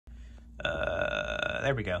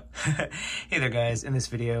There we go. Hey there guys, in this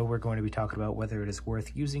video we're going to be talking about whether it is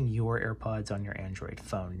worth using your AirPods on your Android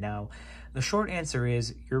phone. Now, the short answer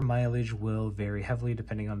is your mileage will vary heavily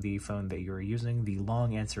depending on the phone that you're using. The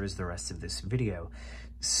long answer is the rest of this video.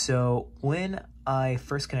 So when I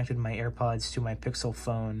first connected my AirPods to my Pixel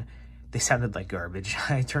phone, they sounded like garbage.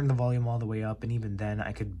 I turned the volume all the way up, and even then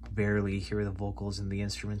I could barely hear the vocals and the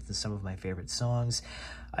instruments in some of my favorite songs.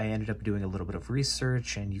 I ended up doing a little bit of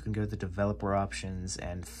research, and you can go to the developer options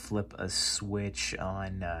and flip a switch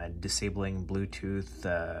on disabling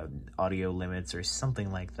Bluetooth audio limits or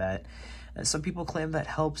something like that. And some people claim that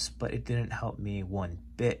helps, but it didn't help me one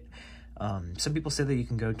bit. Some people say that you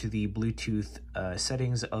can go to the Bluetooth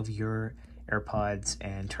settings of your AirPods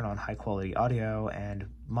and turn on high quality audio, and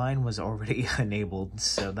mine was already enabled,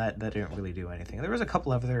 so that didn't really do anything. There was a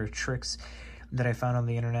couple of other tricks that I found on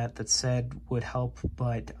the internet that said would help,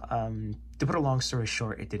 but to put a long story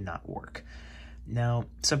short, it did not work. Now,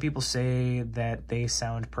 some people say that they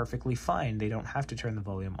sound perfectly fine. They don't have to turn the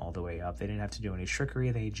volume all the way up. They didn't have to do any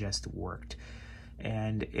trickery. They just worked.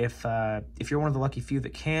 And if you're one of the lucky few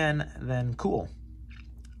that can, then cool.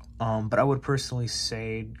 But I would personally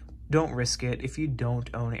say don't risk it. If you don't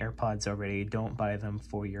own AirPods already, don't buy them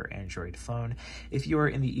for your Android phone. If you are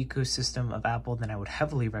in the ecosystem of Apple, then I would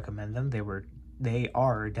heavily recommend them. They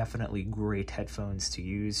are definitely great headphones to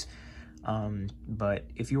use. But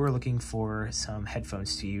if you are looking for some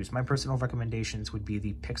headphones to use, my personal recommendations would be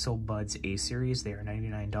the Pixel Buds A series. They are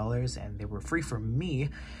 $99, and they were free for me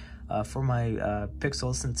for my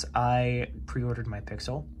Pixel since I pre-ordered my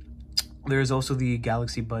Pixel. There's also the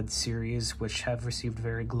Galaxy Buds series, which have received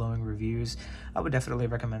very glowing reviews. I would definitely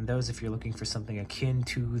recommend those if you're looking for something akin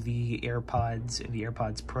to the AirPods and the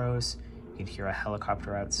AirPods Pros. You can hear a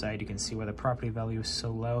helicopter outside. You can see why the property value is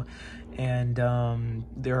so low. And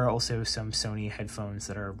there are also some Sony headphones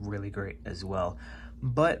that are really great as well.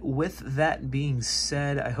 But with that being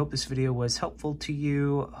said, I hope this video was helpful to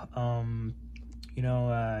you.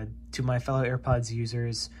 To my fellow AirPods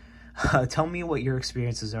users, tell me what your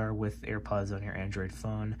experiences are with AirPods on your Android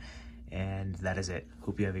phone, and that is it.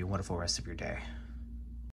 Hope you have a wonderful rest of your day.